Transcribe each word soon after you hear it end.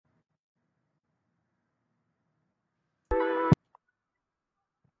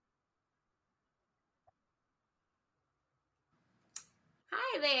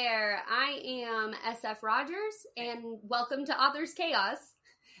there. I am SF Rogers, and welcome to Authors Chaos.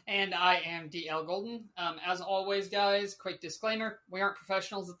 And I am DL Golden. As always, guys, quick disclaimer. We aren't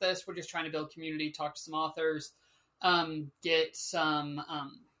professionals at this. We're just trying to build community, talk to some authors, get some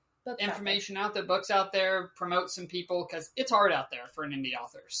information out there, books out there, promote some people, because it's hard out there for an indie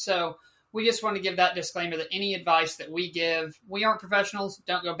author. So we just want to give that disclaimer that any advice that we give, we aren't professionals.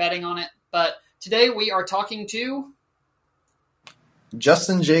 Don't go betting on it. But today we are talking to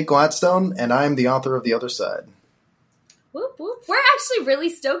Justin J. Gladstone, and I am the author of The Other Side. Whoop, whoop. We're actually really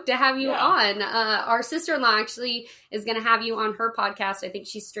stoked to have you on. Our sister-in-law actually is going to have you on her podcast. I think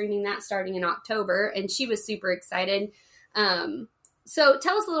she's streaming that starting in October, and she was super excited. So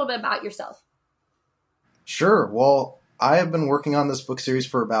tell us a little bit about yourself. Sure. Well, I have been working on this book series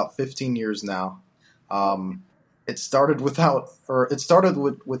for about 15 years now. It started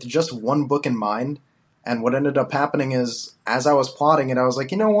with just one book in mind. And what ended up happening is, as I was plotting it, I was like,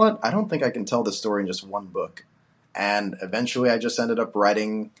 you know what? I don't think I can tell this story in just one book. And eventually I just ended up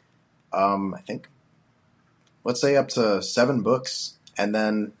writing, I think, let's say up to 7 books. And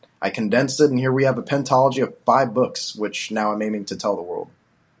then I condensed it, and here we have a pentology of 5 books, which now I'm aiming to tell the world.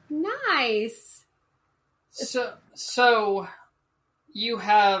 Nice. So you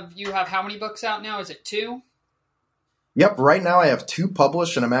have how many books out now? Is it 2? Yep, right now I have 2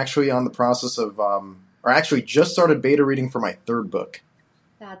 published, and I'm actually on the process of, actually just started beta reading for my 3rd book.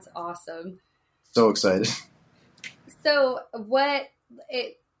 That's awesome. So excited. So what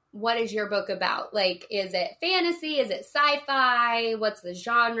is your book about? Like, is it fantasy? Is it sci-fi? What's the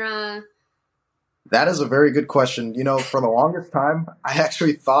genre? That is a very good question. You know, for the longest time, I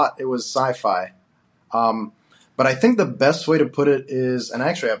actually thought it was sci-fi. But I think the best way to put it is, and I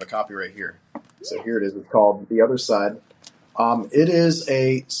actually have a copy right here. So here it is. It's called The Other Side. It is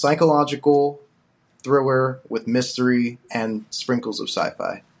a psychological thriller with mystery and sprinkles of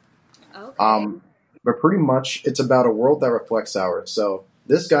sci-fi. Okay. But pretty much it's about a world that reflects ours. So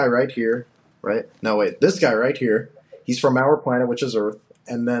this guy right here, this guy right here, he's from our planet, which is Earth.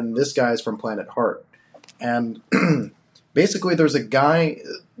 And then this guy is from planet Heart. And basically there's a guy,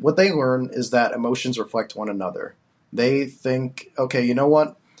 what they learn is that emotions reflect one another. They think, okay, you know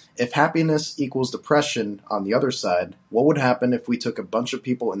what? If happiness equals depression on the other side, what would happen if we took a bunch of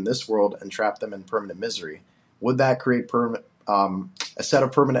people in this world and trapped them in permanent misery? Would that create a set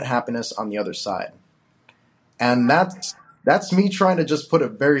of permanent happiness on the other side? And that's me trying to just put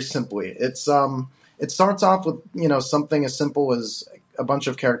it very simply. It starts off with something as simple as a bunch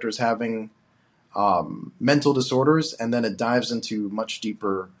of characters having mental disorders, and then it dives into much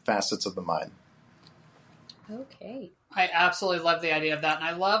deeper facets of the mind. Okay. I absolutely love the idea of that. And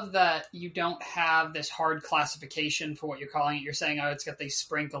I love that you don't have this hard classification for what you're calling it. You're saying, oh, it's got these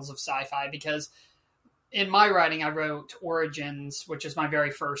sprinkles of sci-fi. Because in my writing, I wrote Origins, which is my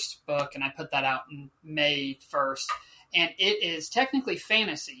very first book. And I put that out in May 1st. And it is technically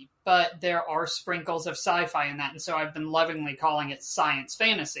fantasy, but there are sprinkles of sci-fi in that. And so I've been lovingly calling it science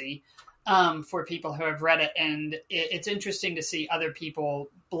fantasy for people who have read it. And it's interesting to see other people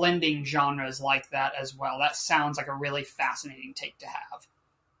blending genres like that as well. That sounds like a really fascinating take to have.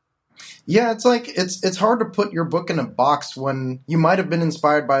 Yeah, it's like it's hard to put your book in a box when you might have been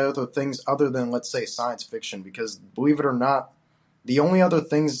inspired by other things other than, let's say, science fiction, because believe it or not, the only other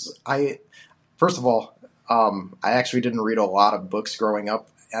things first of all, I actually didn't read a lot of books growing up,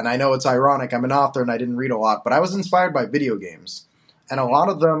 and I know it's ironic, I'm an author and I didn't read a lot, but I was inspired by video games. And a lot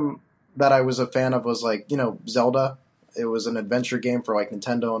of them that I was a fan of was like, Zelda. It was an adventure game for like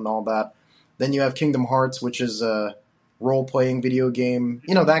Nintendo and all that. Then you have Kingdom Hearts, which is a role-playing video game,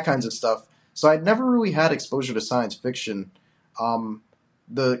 that kinds of stuff. So I'd never really had exposure to science fiction.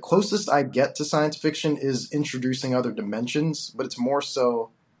 The closest I get to science fiction is introducing other dimensions, but it's more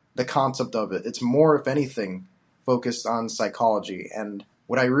so the concept of it. It's more, if anything, focused on psychology. And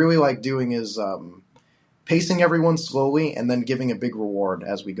what I really like doing is pacing everyone slowly and then giving a big reward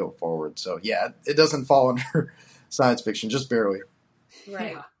as we go forward. So yeah, it doesn't fall under science fiction, just barely.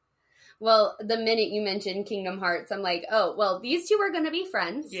 Right. Yeah. Well, the minute you mentioned Kingdom Hearts, I'm like, oh, well, these two are going to be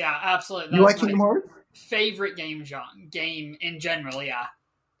friends. Yeah, absolutely. You like Kingdom Hearts? Favorite game in general, yeah.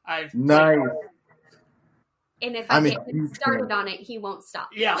 Nice. And if I get him started on it, he won't stop.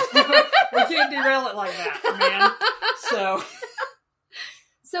 Yeah. We can't derail it like that, man.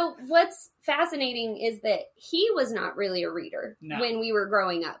 So what's fascinating is that he was not really a reader when we were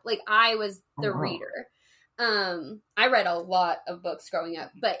growing up. Like, I was the reader. I read a lot of books growing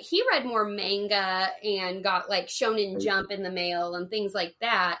up, but he read more manga and got like Shonen Jump in the mail and things like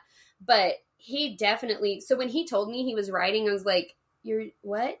that. But he definitely, so when he told me he was writing, I was like, you're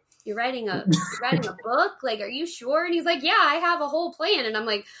what? You're writing a book? Like, are you sure? And he's like, yeah, I have a whole plan. And I'm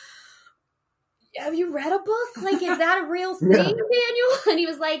like, have you read a book? Like, is that a real thing, Daniel? And he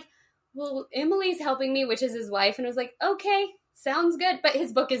was like, well, Emily's helping me, which is his wife. And I was like, okay, sounds good. But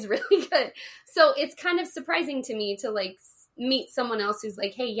his book is really good. So it's kind of surprising to me to like meet someone else who's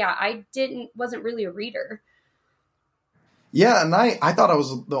like, hey, yeah, I wasn't really a reader. Yeah. And I thought I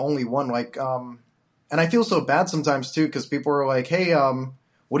was the only one. Like, and I feel so bad sometimes too, because people are like, hey,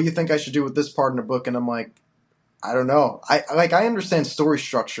 what do you think I should do with this part in the book? And I'm like, I don't know. I understand story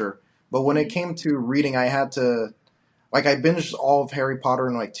structure, but when it came to reading, I had to, like, I binged all of Harry Potter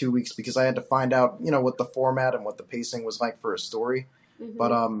in like 2 weeks because I had to find out, you know, what the format and what the pacing was like for a story. Mm-hmm.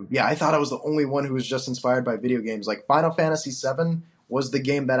 But yeah, I thought I was the only one who was just inspired by video games. Like Final Fantasy VII was the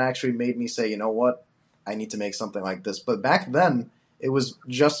game that actually made me say, you know what, I need to make something like this. But back then, it was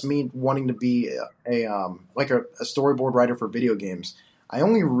just me wanting to be a storyboard writer for video games. I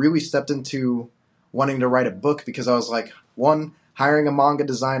only really stepped into wanting to write a book because I was like, one, hiring a manga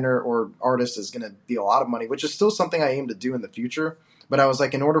designer or artist is going to be a lot of money, which is still something I aim to do in the future. But I was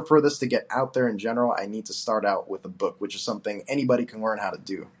like, in order for this to get out there in general, I need to start out with a book, which is something anybody can learn how to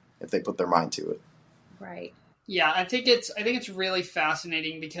do if they put their mind to it. Right. Yeah, I think it's really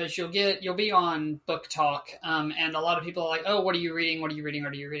fascinating because you'll be on Book Talk, and a lot of people are like, oh, what are you reading? What are you reading?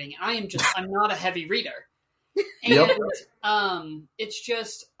 What are you reading? I'm not a heavy reader. And it's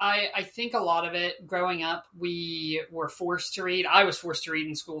just I think a lot of it growing up we were forced to read. I was forced to read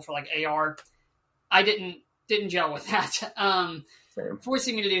in school for like AR. I didn't gel with that.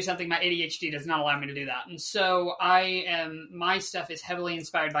 Forcing me to do something, my ADHD does not allow me to do that. And so my stuff is heavily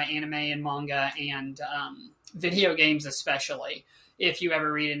inspired by anime and manga and video games, especially if you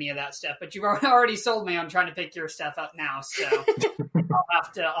ever read any of that stuff. But you've already sold me on trying to pick your stuff up now, so I'll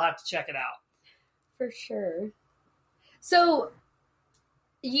have to check it out. For sure. So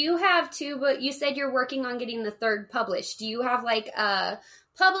you have two, but you said you're working on getting the third published. Do you have like a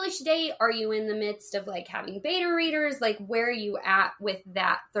publish date? Are you in the midst of like having beta readers? Like where are you at with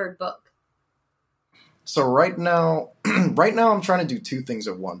that third book? So right now I'm trying to do two things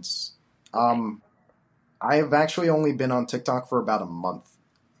at once. Okay. I have actually only been on TikTok for about a month.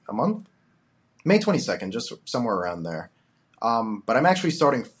 May 22nd, just somewhere around there. But I'm actually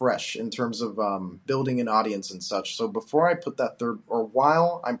starting fresh in terms of building an audience and such. So before I put that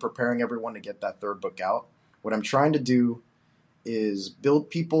while I'm preparing everyone to get that third book out, what I'm trying to do is build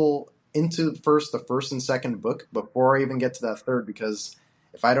people into the first and second book before I even get to that third, because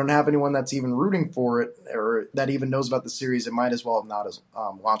if I don't have anyone that's even rooting for it or that even knows about the series, it might as well have not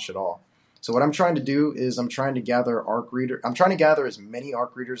watched it all. So what I'm trying to do is I'm trying to gather as many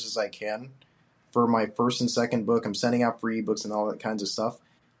ARC readers as I can for my first and second book. I'm sending out free ebooks and all that kinds of stuff.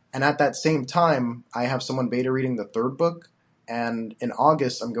 And at that same time, I have someone beta reading the third book. And in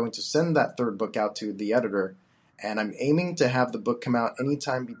August, I'm going to send that third book out to the editor. And I'm aiming to have the book come out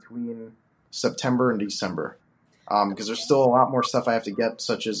anytime between September and December. Because there's still a lot more stuff I have to get,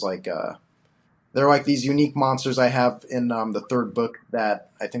 such as like, there are like these unique monsters I have in the third book that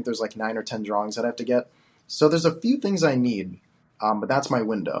I think there's like 9 or 10 drawings that I have to get. So there's a few things I need, but that's my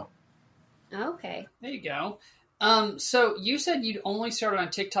window. Okay. There you go. So you said you'd only started on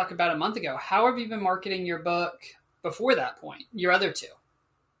TikTok about a month ago. How have you been marketing your book before that point, your other two?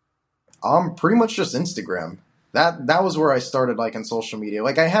 Pretty much just Instagram. That was where I started, like, in social media.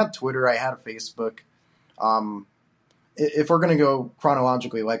 Like, I had Twitter, I had Facebook. If we're going to go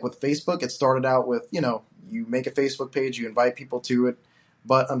chronologically, like with Facebook, it started out with, you make a Facebook page, you invite people to it.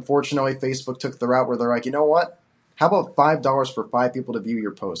 But unfortunately, Facebook took the route where they're like, you know what? How about $5 for 5 people to view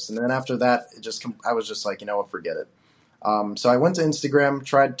your posts? And then after that, I was just like, you know what, forget it. So I went to Instagram,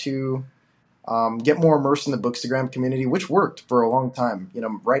 tried to get more immersed in the Bookstagram community, which worked for a long time.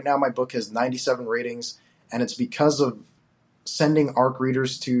 Right now my book has 97 ratings, and it's because of sending ARC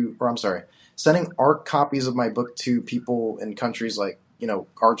copies of my book to people in countries like,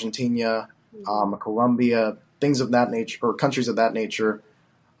 Argentina, Colombia, things of that nature, or countries of that nature.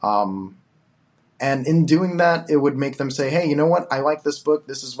 And in doing that, it would make them say, hey, you know what? I like this book.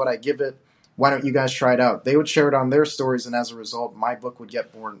 This is what I give it. Why don't you guys try it out? They would share it on their stories, and as a result, my book would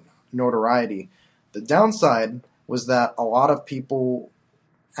get more notoriety. The downside was that a lot of people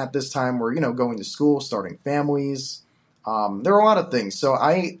at this time were, going to school, starting families. There were a lot of things. So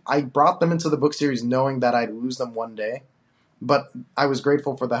I brought them into the book series knowing that I'd lose them one day, but I was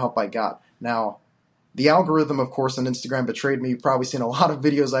grateful for the help I got. Now, the algorithm, of course, on Instagram betrayed me. You've probably seen a lot of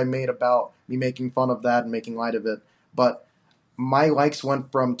videos I made about me making fun of that and making light of it. But my likes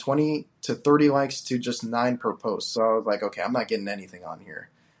went from 20 to 30 likes to just 9 per post. So I was like, okay, I'm not getting anything on here.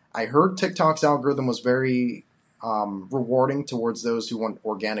 I heard TikTok's algorithm was very rewarding towards those who want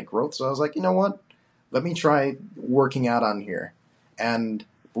organic growth. So I was like, you know what? Let me try working out on here. And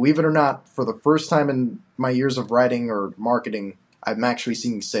believe it or not, for the first time in my years of writing or marketing, I'm actually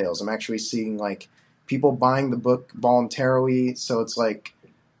seeing sales. I'm actually seeing like people buying the book voluntarily. So it's like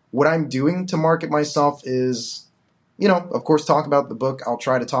what I'm doing to market myself is, of course, talk about the book. I'll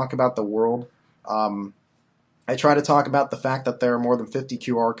try to talk about the world. I try to talk about the fact that there are more than 50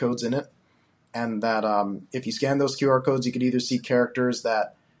 QR codes in it. And that if you scan those QR codes, you could either see characters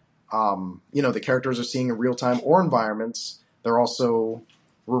that, the characters are seeing in real time or environments. There are also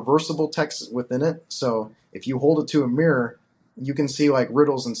reversible text within it. So if you hold it to a mirror, you can see like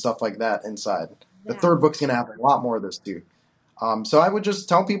riddles and stuff like that inside. The third book's going to have a lot more of this too. So I would just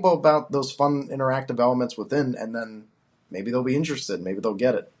tell people about those fun interactive elements within, and then maybe they'll be interested. Maybe they'll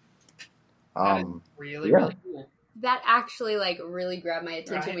get it. Really cool. That actually really grabbed my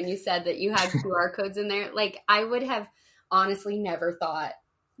attention when you said that you had QR codes in there. Like I would have honestly never thought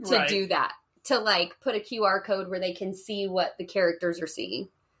to do that, to put a QR code where they can see what the characters are seeing.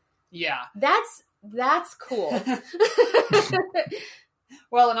 Yeah. That's cool.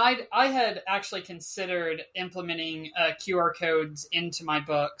 Well, and I had actually considered implementing QR codes into my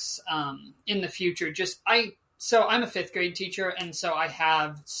books in the future. So I'm a 5th grade teacher, and so I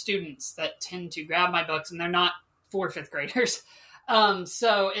have students that tend to grab my books, and they're not for 5th graders.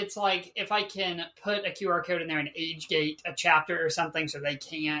 So it's like if I can put a QR code in there and age gate a chapter or something so they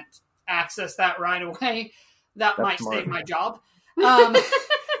can't access that right away, that might save my job.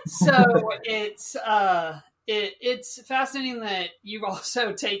 So it's fascinating that you've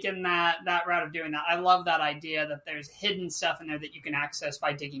also taken that route of doing that. I love that idea that there's hidden stuff in there that you can access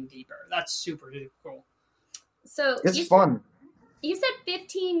by digging deeper. That's super cool. So it's fun. You said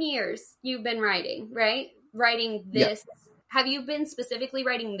 15 years you've been writing, right? Writing this. Yeah. Have you been specifically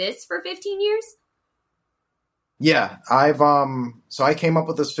writing this for 15 years? Yeah, I've so I came up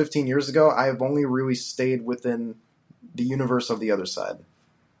with this 15 years ago. I've only really stayed within the universe of the other side.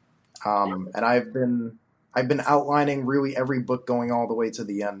 And I've been outlining really every book going all the way to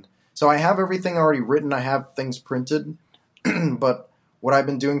the end. So I have everything already written. I have things printed, but what I've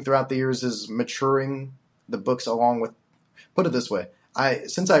been doing throughout the years is maturing the books along with, put it this way,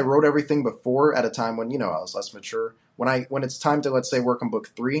 since I wrote everything before at a time when, I was less mature, when it's time to, let's say, work on book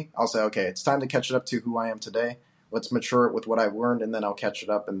 3, I'll say, okay, it's time to catch it up to who I am today. Let's mature it with what I've learned, and then I'll catch it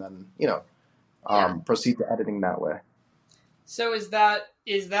up, and then, proceed to editing that way. So is that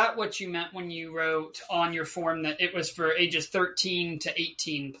what you meant when you wrote on your form that it was for ages 13 to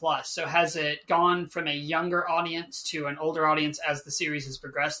 18 plus? So has it gone from a younger audience to an older audience as the series has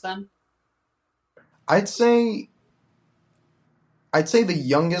progressed then? I'd say the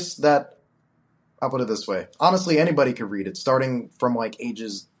youngest that, I'll put it this way. Honestly, anybody could read it, starting from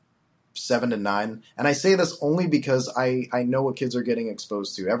ages 7 to 9. And I say this only because I know what kids are getting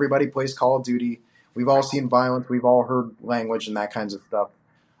exposed to. Everybody plays Call of Duty. We've all seen violence. We've all heard language and that kinds of stuff.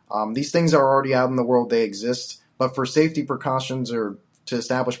 These things are already out in the world. They exist. But for safety precautions or to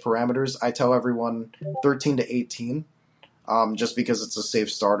establish parameters, I tell everyone 13 to 18, just because it's a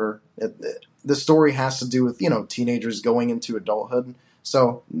safe starter. The story has to do with, teenagers going into adulthood.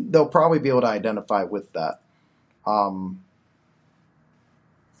 So they'll probably be able to identify with that. I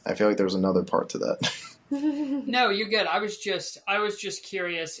feel like there's another part to that. No, you're good. I was just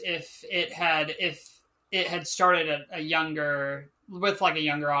curious if it had started at a younger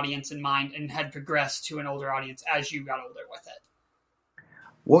audience in mind and had progressed to an older audience as you got older with it.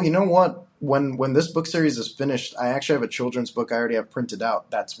 Well, you know what? When this book series is finished, I actually have a children's book I already have printed out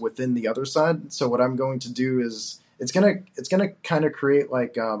that's within the other side. So what I'm going to do is it's gonna kind of create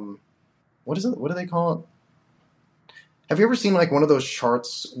what is it? What do they call it? Have you ever seen one of those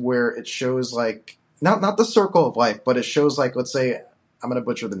charts where it shows not the circle of life, but it shows let's say, I'm going to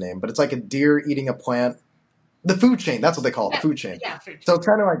butcher the name, but it's like a deer eating a plant. The food chain, that's what they call it, the food chain. Yeah, food chain. So it's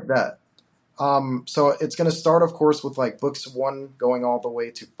kind of like that. So it's going to start, of course, with books 1 going all the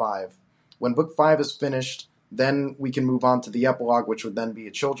way to 5. When book 5 is finished, then we can move on to the epilogue, which would then be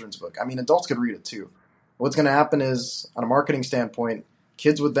a children's book. I mean, adults could read it too. What's going to happen is, on a marketing standpoint,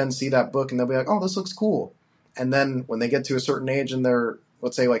 kids would then see that book and they'll be like, oh, this looks cool. And then when they get to a certain age and they're,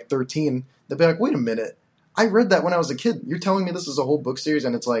 let's say 13, they'll be like, wait a minute, I read that when I was a kid. You're telling me this is a whole book series?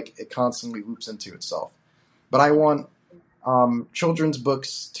 And it's it constantly loops into itself. But I want children's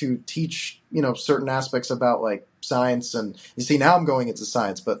books to teach, certain aspects about science. And you see, now I'm going into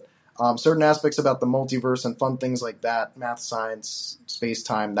science, but certain aspects about the multiverse and fun things like that, math, science,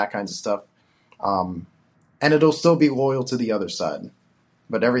 space-time, that kinds of stuff. And it'll still be loyal to the other side.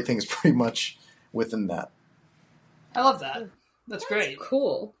 But everything's pretty much within that. I love that. That's great.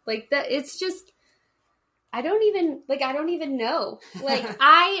 Cool. That it's just, I don't even know. Like,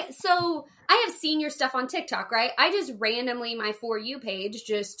 so I have seen your stuff on TikTok, right? I just randomly, my For You page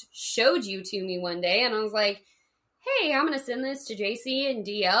just showed you to me one day, and I was like, hey, I'm going to send this to JC and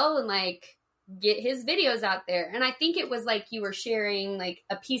DL and, like, get his videos out there. And I think it was, like, you were sharing, like,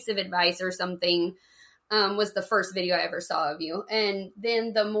 a piece of advice or something, was the first video I ever saw of you. And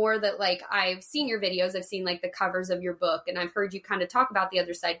then the more that, like, I've seen your videos, I've seen, like, the covers of your book, and I've heard you kind of talk about the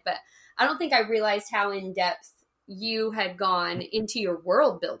other side, but I don't think I realized how in depth you had gone into your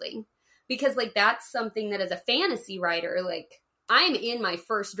world building, because, like, that's something that as a fantasy writer, like, I'm in my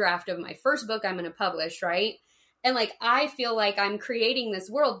first draft of my first book I'm going to publish, right? And, like, I feel like I'm creating this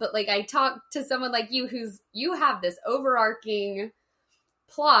world, but, like, I talk to someone like you you have this overarching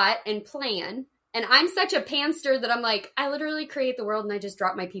plot and plan. And I'm such a panster that I'm like, I literally create the world and I just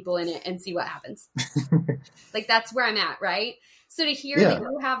drop my people in it and see what happens. Like, that's where I'm at, right? So to hear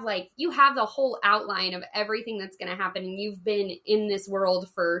that you have the whole outline of everything that's going to happen, and you've been in this world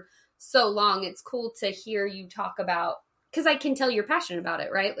for so long, it's cool to hear you talk about, because I can tell you're passionate about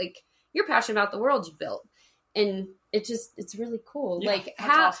it, right? Like, you're passionate about the world you've built. And it's really cool. Yeah, like,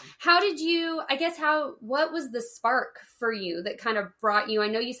 awesome. how did you, what was the spark for you that kind of brought you? I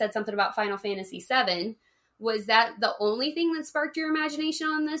know you said something about Final Fantasy VII. Was that the only thing that sparked your imagination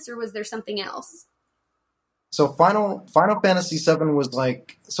on this, or was there something else? So Final Fantasy VII was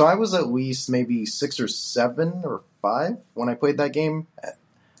like, so I was at least maybe 6 or 7 or 5 when I played that game.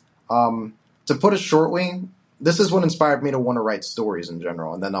 To put it shortly, this is what inspired me to want to write stories in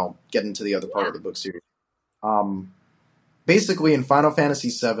general, and then I'll get into the other part of the book series. Basically, in Final Fantasy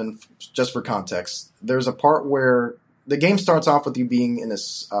VII, just for context, there's a part where the game starts off with you being in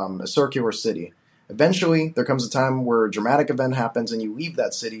a circular city. Eventually, there comes a time where a dramatic event happens and you leave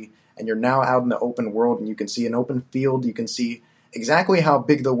that city, and you're now out in the open world, and you can see an open field. You can see exactly how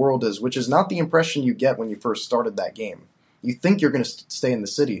big the world is, which is not the impression you get when you first started that game. You think you're going to stay in the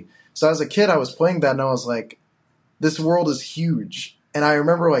city. So as a kid, I was playing that, and I was like, this world is huge. And I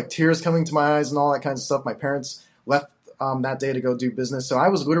remember, like, tears coming to my eyes and all that kinds of stuff. My parents left that day to go do business. So I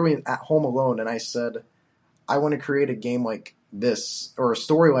was literally at home alone, and I said, I want to create a game like this, or a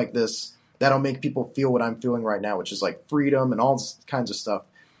story like this, that'll make people feel what I'm feeling right now, which is, like, freedom and all kinds of stuff.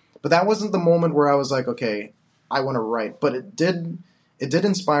 But that wasn't the moment where I was like, okay, I want to write. But it did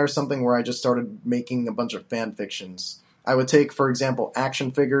inspire something where I just started making a bunch of fan fictions. I would take, for example,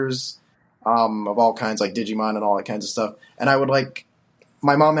 action figures of all kinds, like Digimon and all that kinds of stuff. And I would, like,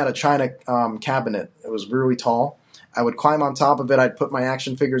 my mom had a china cabinet. It was really tall. I would climb on top of it. I'd put my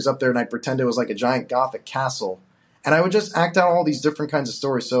action figures up there, and I'd pretend it was like a giant Gothic castle. And I would just act out all these different kinds of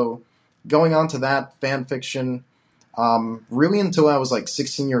stories. So going on to that fan fiction, really until I was like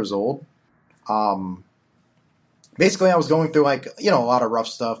 16 years old. Basically, I was going through, like, a lot of rough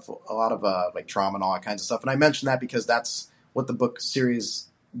stuff, a lot of like trauma and all that kinds of stuff. And I mentioned that because that's what the book series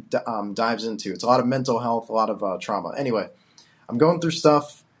dives into. It's a lot of mental health, a lot of trauma. Anyway, I'm going through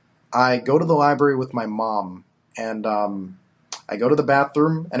stuff. I go to the library with my mom, and I go to the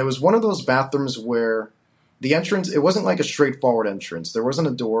bathroom, and it was one of those bathrooms where the entrance, it wasn't like a straightforward entrance. There wasn't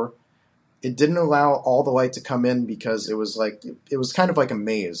a door. It didn't allow all the light to come in because it was kind of like a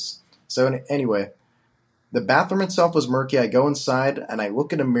maze. So anyway, the bathroom itself was murky. I go inside and I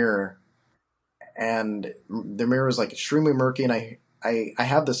look at a mirror, and the mirror is like extremely murky. And I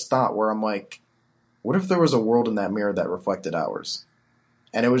have this thought where I'm like, what if there was a world in that mirror that reflected ours?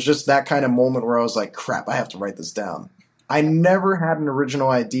 And it was just that kind of moment where I was like, crap, I have to write this down. I never had an original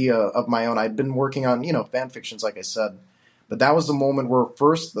idea of my own. I'd been working on, fan fictions, like I said. But that was the moment where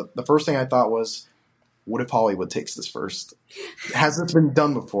the first thing I thought was, what if Hollywood takes this first? Has this been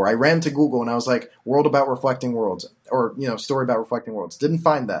done before? I ran to Google and I was like, world about reflecting worlds, or, story about reflecting worlds. Didn't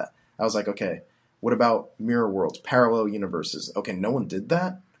find that. I was like, okay, what about mirror worlds, parallel universes? Okay, no one did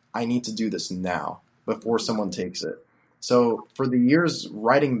that. I need to do this now before someone takes it. So for the years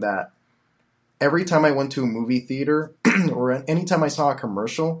writing that, every time I went to a movie theater or anytime I saw a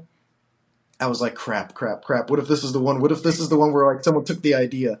commercial, I was like, crap. What if this is the one? What if this is the one where, like, someone took the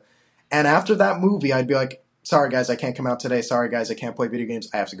idea? And after that movie, I'd be like, sorry, guys, I can't come out today. Sorry, guys, I can't play video games.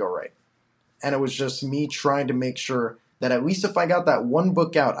 I have to go write. And it was just me trying to make sure that at least if I got that one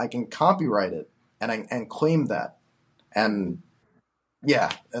book out, I can copyright it and claim that. And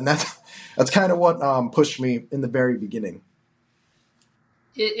yeah, and that's kind of what pushed me in the very beginning.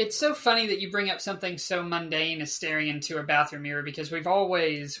 It's so funny that you bring up something so mundane as staring into a bathroom mirror, because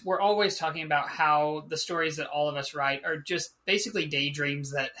we're always talking about how the stories that all of us write are just basically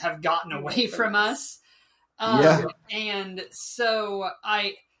daydreams that have gotten away from us. And so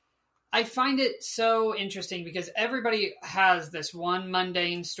I find it so interesting because everybody has this one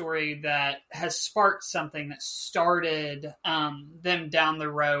mundane story that has sparked something that started them down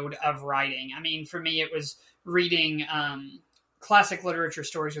the road of writing. I mean, for me, it was reading classic literature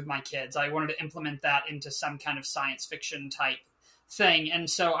stories with my kids. I wanted to implement that into some kind of science fiction type thing. And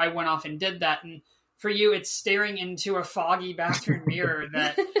so I went off and did that. And for you, it's staring into a foggy bathroom mirror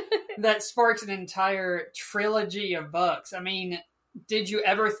that sparks an entire trilogy of books. I mean, did you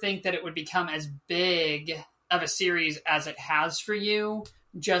ever think that it would become as big of a series as it has for you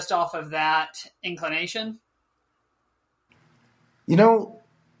just off of that inclination? You know,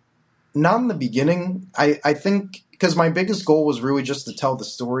 not in the beginning. I think because my biggest goal was really just to tell the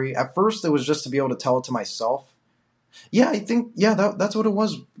story. At first, it was just to be able to tell it to myself. Yeah, I think, that's what it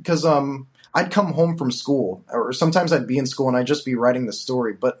was. Because I'd come home from school, or sometimes I'd be in school and I'd just be writing the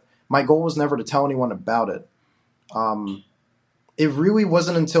story. But my goal was never to tell anyone about it. It really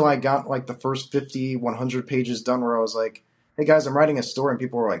wasn't until I got like the first 50, 100 pages done where I was like, hey guys, I'm writing a story. And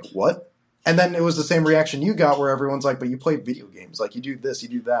people were like, what? And then it was the same reaction you got where everyone's like, but you play video games. Like you do this, you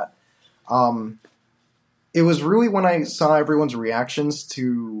do that. It was really when I saw everyone's reactions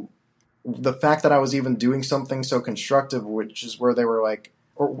to the fact that I was even doing something so constructive, which is where they were like,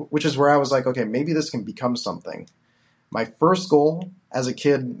 or which is where I was like, okay, maybe this can become something. My first goal as a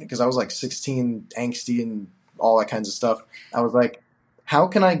kid, because I was like 16, angsty and all that kinds of stuff, I was like, how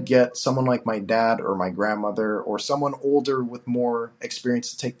can I get someone like my dad or my grandmother or someone older with more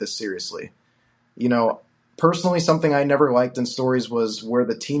experience to take this seriously? You know, personally, something I never liked in stories was where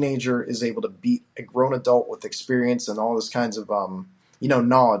the teenager is able to beat a grown adult with experience and all this kinds of,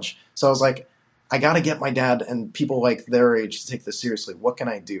 knowledge. So I was like, I got to get my dad and people like their age to take this seriously. What can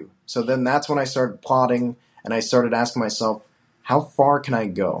I do? So then that's when I started plotting and I started asking myself, how far can I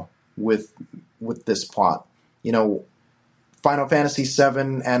go with this plot? You know, Final Fantasy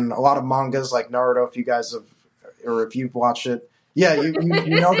VII and a lot of mangas like Naruto, if you guys have, or if you've watched it. Yeah, you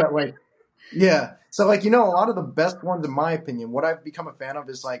know that, like, yeah. So, like, a lot of the best ones, in my opinion, what I've become a fan of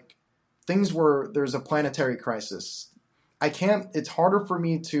is, like, things where there's a planetary crisis. It's harder for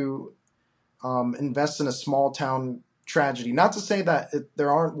me to invest in a small town tragedy. Not to say that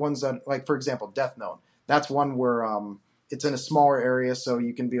there aren't ones that, like, for example, Death Note. That's one where it's in a smaller area, so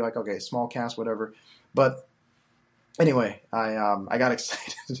you can be like, okay, small cast, whatever. But anyway, I got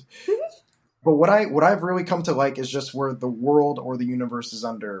excited. But what I've really come to like is just where the world or the universe is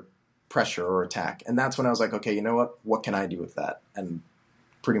under pressure or attack. And that's when I was like, okay, you know what? What can I do with that? And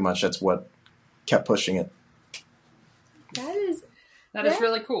pretty much that's what kept pushing it. That is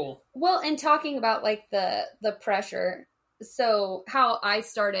really cool. Well, and talking about like the pressure. So how I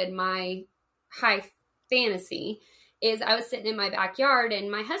started my high fantasy is I was sitting in my backyard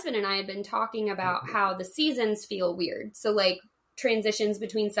and my husband and I had been talking about how the seasons feel weird. So like transitions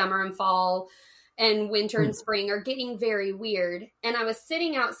between summer and fall and winter and spring are getting very weird. And I was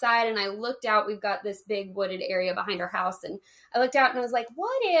sitting outside and I looked out. We've got this big wooded area behind our house. And I looked out and I was like,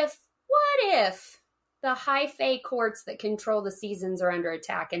 what if the high fae courts that control the seasons are under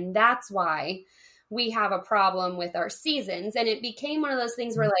attack? And that's why we have a problem with our seasons. And it became one of those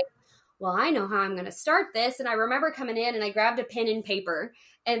things where like, well, I know how I'm going to start this. And I remember coming in and I grabbed a pen and paper,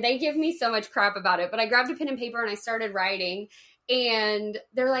 and they give me so much crap about it, but I grabbed a pen and paper and I started writing, and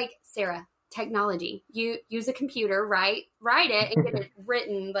they're like, Sarah, technology, you use a computer, write it and get it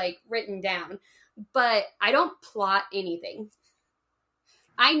written down. But I don't plot anything.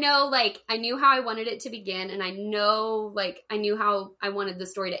 I know, like, I knew how I wanted it to begin, and I know, like, I knew how I wanted the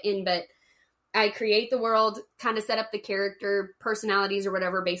story to end, but I create the world, kind of set up the character personalities or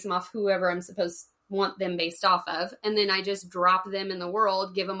whatever, base them off whoever I'm supposed to want them based off of. And then I just drop them in the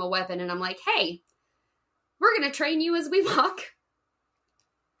world, give them a weapon. And I'm like, hey, we're going to train you as we walk.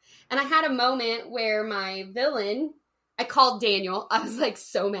 And I had a moment where my villain, I called Daniel. I was like,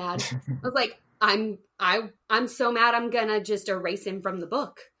 so mad. I was like, I'm so mad. I'm going to just erase him from the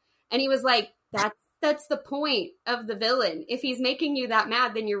book. And he was like, that's the point of the villain. If he's making you that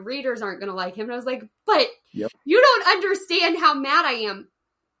mad, then your readers aren't going to like him. And I was like, but You don't understand how mad I am.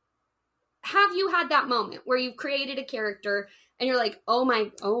 Have you had that moment where you've created a character and you're like, oh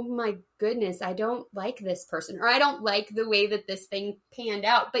my goodness, I don't like this person, or I don't like the way that this thing panned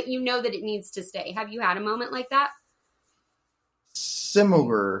out, but you know that it needs to stay. Have you had a moment like that?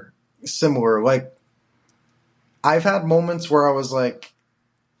 Similar. Like, I've had moments where I was like,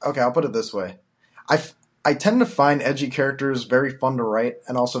 okay, I'll put it this way. I tend to find edgy characters very fun to write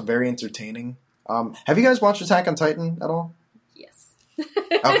and also very entertaining. Have you guys watched Attack on Titan at all? Yes.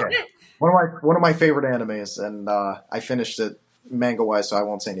 Okay. One of my favorite animes, and I finished it manga-wise, so I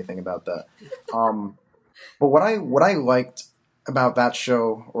won't say anything about that. But what I liked about that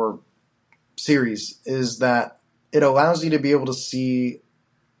show, or series is that it allows you to be able to see.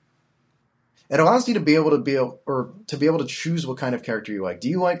 It allows you to be able to choose what kind of character you like. Do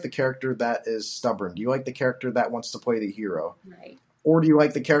you like the character that is stubborn? Do you like the character that wants to play the hero? Right. Or do you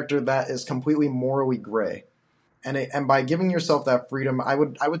like the character that is completely morally gray? And by giving yourself that freedom, I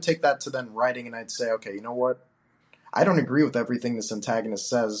would take that to then writing, and I'd say, okay, you know what? I don't agree with everything this antagonist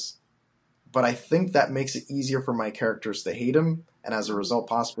says, but I think that makes it easier for my characters to hate him, and as a result,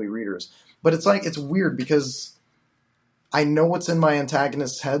 possibly readers. But it's weird because I know what's in my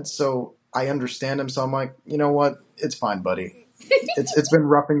antagonist's head, so I understand him, so I'm like, you know what? It's fine, buddy. It's been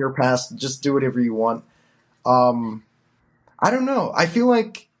rough in your past. Just do whatever you want. I don't know. I feel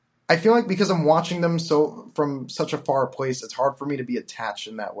like because I'm watching them from such a far place, it's hard for me to be attached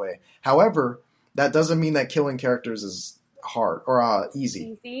in that way. However, that doesn't mean that killing characters is hard or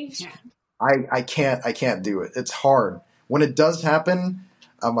easy. Easy. I can't do it. It's hard. When it does happen,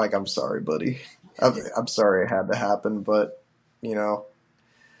 I'm like, I'm sorry, buddy. I'm sorry it had to happen, but you know.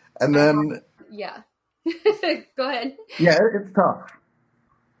 And then yeah. Go ahead. Yeah, it's tough.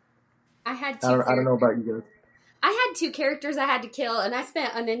 I don't know about you guys. I had 2 characters I had to kill, and I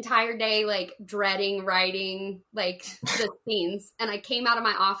spent an entire day like dreading writing like the scenes. And I came out of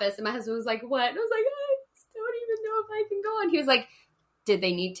my office, and my husband was like, "What?" And I was like, "I don't even know if I can go on." He was like, "Did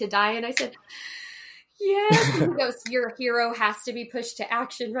they need to die?" And I said, "Yes." And he goes, "Your hero has to be pushed to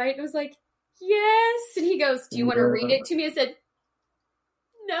action, right?" And I was like, "Yes." And he goes, "Do you want to read it to me?" I said,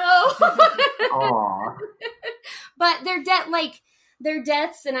 "No." Aww. But their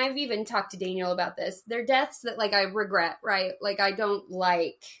deaths, and I've even talked to Daniel about this, they're deaths that, like, I regret, right? Like, I don't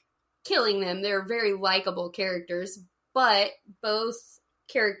like killing them. They're very likable characters, but both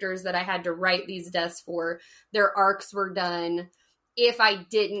characters that I had to write these deaths for, their arcs were done. If I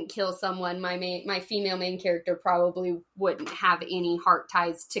didn't kill someone, my female main character probably wouldn't have any heart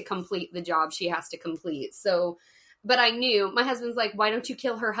ties to complete the job she has to complete. So... But I knew, my husband's like, "Why don't you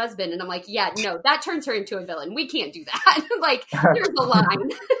kill her husband?" And I'm like, yeah, no, that turns her into a villain. We can't do that. Like, there's a line.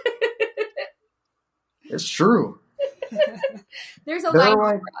 It's true. There's a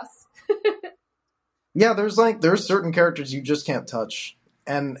line for us. Yeah, there's certain characters you just can't touch.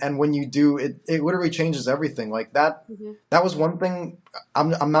 And when you do, it literally changes everything. Like that, that was one thing,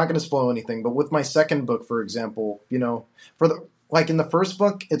 I'm not going to spoil anything, but with my second book, for example, you know, like in the first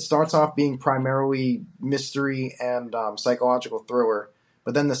book, it starts off being primarily mystery and psychological thriller.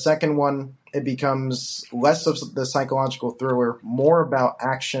 But then the second one, it becomes less of the psychological thriller, more about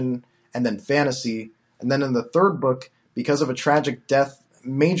action and then fantasy. And then in the third book, because of a tragic death,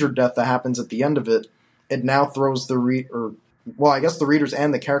 major death that happens at the end of it, it now throws the readers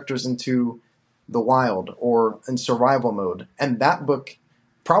and the characters into the wild or in survival mode. And that book,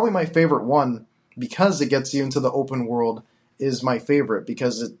 probably my favorite one, because it gets you into the open world, is my favorite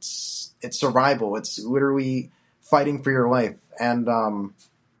because it's survival. It's literally fighting for your life, and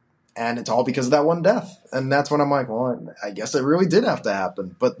it's all because of that one death. And that's when I'm like, well, I guess it really did have to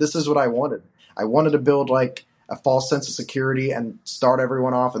happen. But this is what I wanted. I wanted to build like a false sense of security and start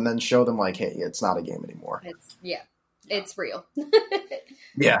everyone off, and then show them like, hey, it's not a game anymore. It's real.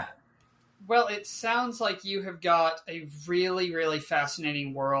 Yeah. Well, it sounds like you have got a really, really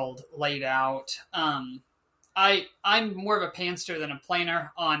fascinating world laid out. I'm more of a pantser than a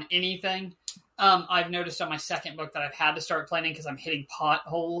planner on anything. I've noticed on my second book that I've had to start planning because I'm hitting plot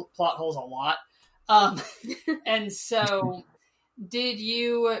holes a lot. And so,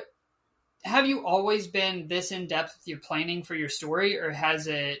 have you always been this in-depth with your planning for your story, or has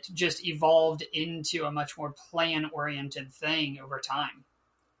it just evolved into a much more plan-oriented thing over time?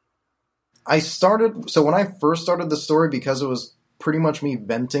 So when I first started the story, because it was pretty much me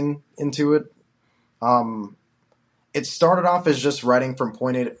venting into it, it started off as just writing from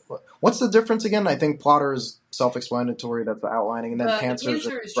point A to... What's the difference again? I think plotter is self-explanatory, that's the outlining, and then pantser is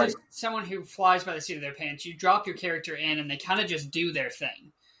just someone who flies by the seat of their pants. You drop your character in, and they kind of just do their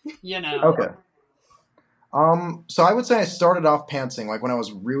thing, you know? Okay. So I would say I started off pantsing, like when I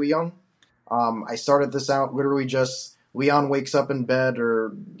was really young. I started this out literally just... Leon wakes up in bed,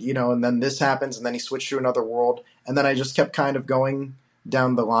 or, you know, and then this happens, and then he switched to another world, and then I just kept kind of going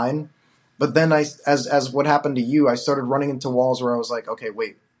down the line. But then as what happened to you, I started running into walls where I was like, okay,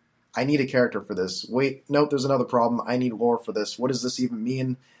 wait, I need a character for this. Wait, nope, there's another problem. I need lore for this. What does this even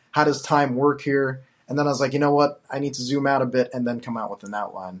mean? How does time work here? And then I was like, you know what? I need to zoom out a bit and then come out with an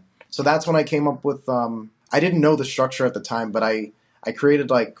outline. So that's when I came up with, I didn't know the structure at the time, but I created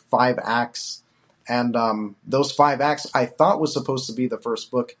like 5 acts. And those 5 acts I thought was supposed to be the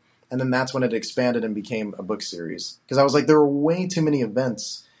first book. And then that's when it expanded and became a book series. Because I was like, there were way too many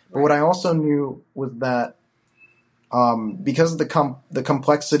events. But what I also knew was that because of the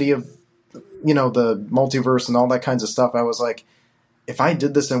complexity of the multiverse and all that kinds of stuff, I was like, if I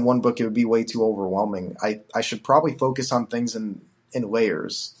did this in one book, it would be way too overwhelming. I should probably focus on things in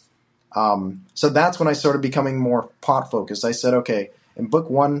layers. So that's when I started becoming more plot focused. I said, okay, in book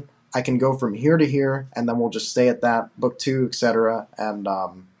 1, I can go from here to here, and then we'll just stay at that. Book 2, etc. And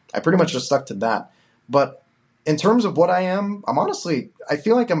I pretty much just stuck to that. But in terms of what I'm honestly, I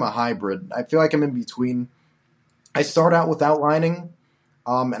feel like I'm a hybrid. I feel like I'm in between. I start out with outlining,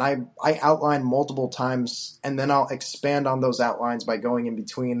 and I outline multiple times, and then I'll expand on those outlines by going in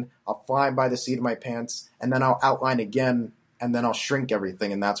between. I'll fly by the seat of my pants, and then I'll outline again, and then I'll shrink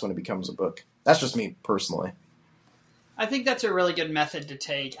everything, and that's when it becomes a book. That's just me personally. I think that's a really good method to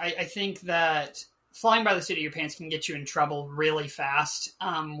take. I think that flying by the seat of your pants can get you in trouble really fast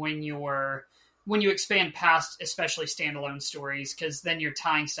when you expand past especially standalone stories, because then you're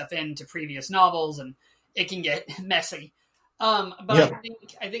tying stuff into previous novels and it can get messy. But yeah.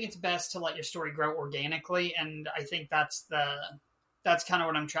 I think it's best to let your story grow organically, and I think that's kind of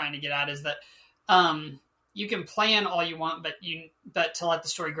what I'm trying to get at, is that you can plan all you want, but to let the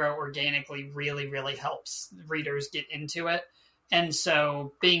story grow organically really, really helps readers get into it. And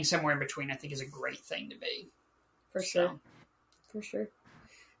so being somewhere in between, I think, is a great thing to be. For sure.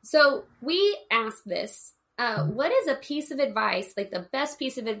 So we asked this, what is a piece of advice, like the best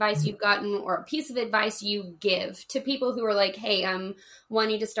piece of advice you've gotten, or a piece of advice you give to people who are like, hey, I'm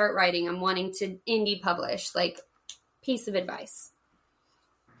wanting to start writing, I'm wanting to indie publish, like, piece of advice?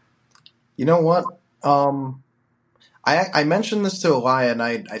 You know what? I mentioned this to Elia, and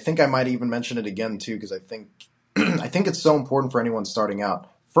I think I might even mention it again too, because I think I think it's so important for anyone starting out.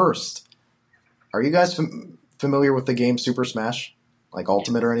 First, are you guys familiar with the game Super Smash, like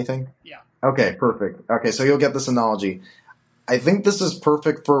Ultimate or anything? Yeah. Okay, perfect. Okay, so you'll get this analogy. I think this is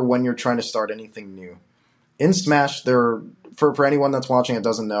perfect for when you're trying to start anything new. In Smash, for anyone that's watching and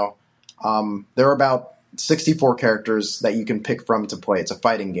doesn't know, there are about 64 characters that you can pick from to play. It's a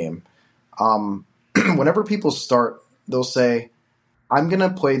fighting game. Whenever people start, they'll say, I'm going to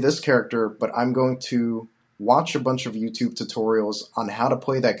play this character, but I'm going to watch a bunch of YouTube tutorials on how to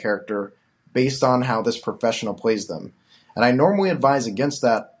play that character based on how this professional plays them. And I normally advise against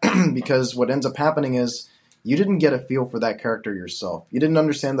that because what ends up happening is you didn't get a feel for that character yourself. You didn't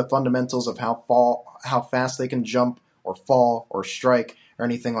understand the fundamentals of how fast they can jump or fall or strike or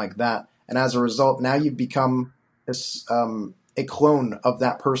anything like that. And as a result, now you've become a clone of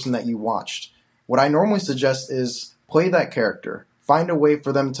that person that you watched. What I normally suggest is play that character. Find a way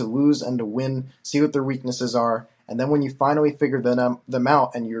for them to lose and to win, see what their weaknesses are, and then when you finally figure them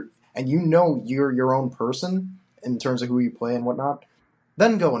out and you're your own person in terms of who you play and whatnot,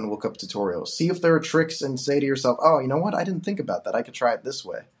 then go and look up tutorials. See if there are tricks and say to yourself, oh, you know what? I didn't think about that. I could try it this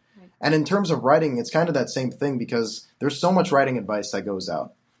way. Right. And in terms of writing, it's kind of that same thing because there's so much writing advice that goes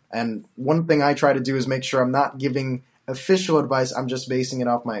out. And one thing I try to do is make sure I'm not giving official advice. I'm just basing it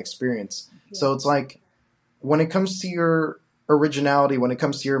off my experience. Yeah. So it's like when it comes to your originality, when it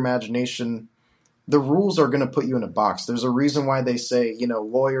comes to your imagination, the rules are going to put you in a box. There's a reason why they say,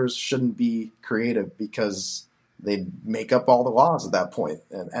 lawyers shouldn't be creative because they'd make up all the laws at that point,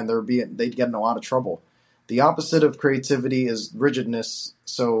 and they'd get in a lot of trouble. The opposite of creativity is rigidness.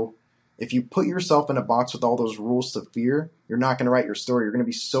 So if you put yourself in a box with all those rules to fear, you're not going to write your story. You're going to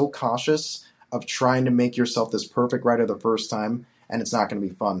be so cautious of trying to make yourself this perfect writer the first time, and it's not going to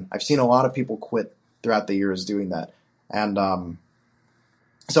be fun. I've seen a lot of people quit throughout the years doing that. And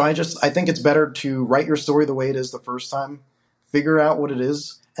so I think it's better to write your story the way it is the first time, figure out what it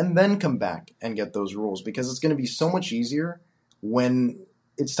is, and then come back and get those rules, because it's going to be so much easier when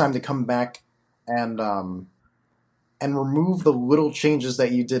it's time to come back and remove the little changes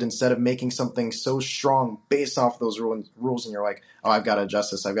that you did instead of making something so strong based off those rules. And you're like, oh, I've got to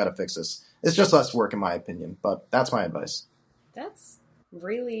adjust this. I've got to fix this. It's just less work in my opinion, but that's my advice. That's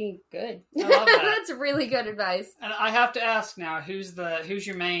really good. I love that. That's really good advice. And I have to ask now, who's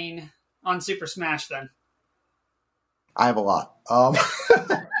your main on Super Smash then? I have a lot. So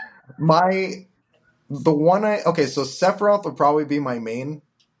Sephiroth would probably be my main,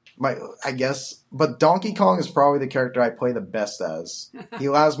 I guess. But Donkey Kong is probably the character I play the best as. He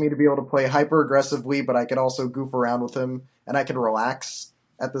allows me to be able to play hyper aggressively, but I could also goof around with him, and I could relax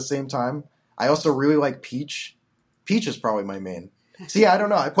at the same time. I also really like Peach. Peach is probably my main. See, I don't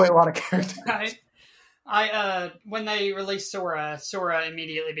know. I play a lot of characters. I when they released Sora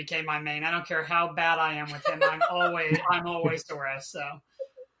immediately became my main. I don't care how bad I am with him. I'm always Sora. So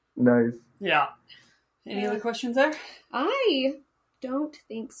nice. Yeah. Any other questions there? I don't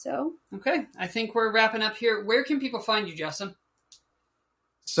think so. Okay. I think we're wrapping up here. Where can people find you, Justin?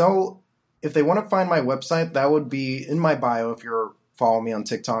 So if they want to find my website, that would be in my bio if you're follow me on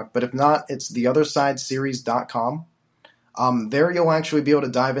TikTok. But if not, it's theothersideseries.com. There you'll actually be able to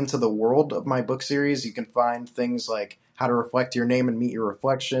dive into the world of my book series. You can find things like how to reflect your name and meet your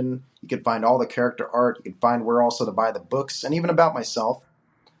reflection. You can find all the character art. You can find where also to buy the books, and even about myself.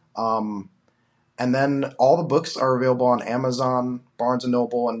 And then all the books are available on Amazon, Barnes &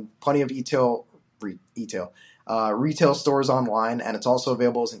 Noble, and plenty of retail stores online, and it's also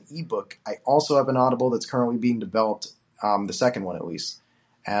available as an ebook. I also have an Audible that's currently being developed, the second one at least.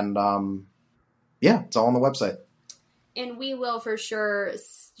 And yeah, it's all on the website. And we will for sure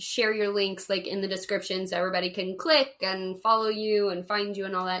share your links like in the description so everybody can click and follow you and find you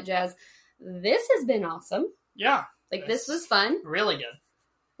and all that jazz. This has been awesome. Yeah. Like, this was fun. Really good.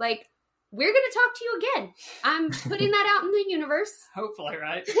 Like, we're going to talk to you again. I'm putting that out in the universe. Hopefully,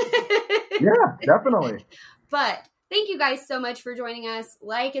 right? Yeah, definitely. But thank you guys so much for joining us.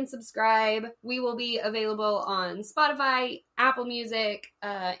 Like and subscribe. We will be available on Spotify, Apple Music,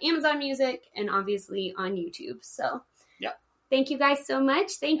 Amazon Music, and obviously on YouTube. So, yeah. Thank you guys so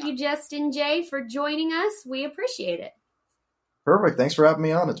much. Thank you, Justin J, for joining us. We appreciate it. Perfect. Thanks for having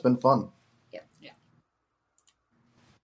me on. It's been fun.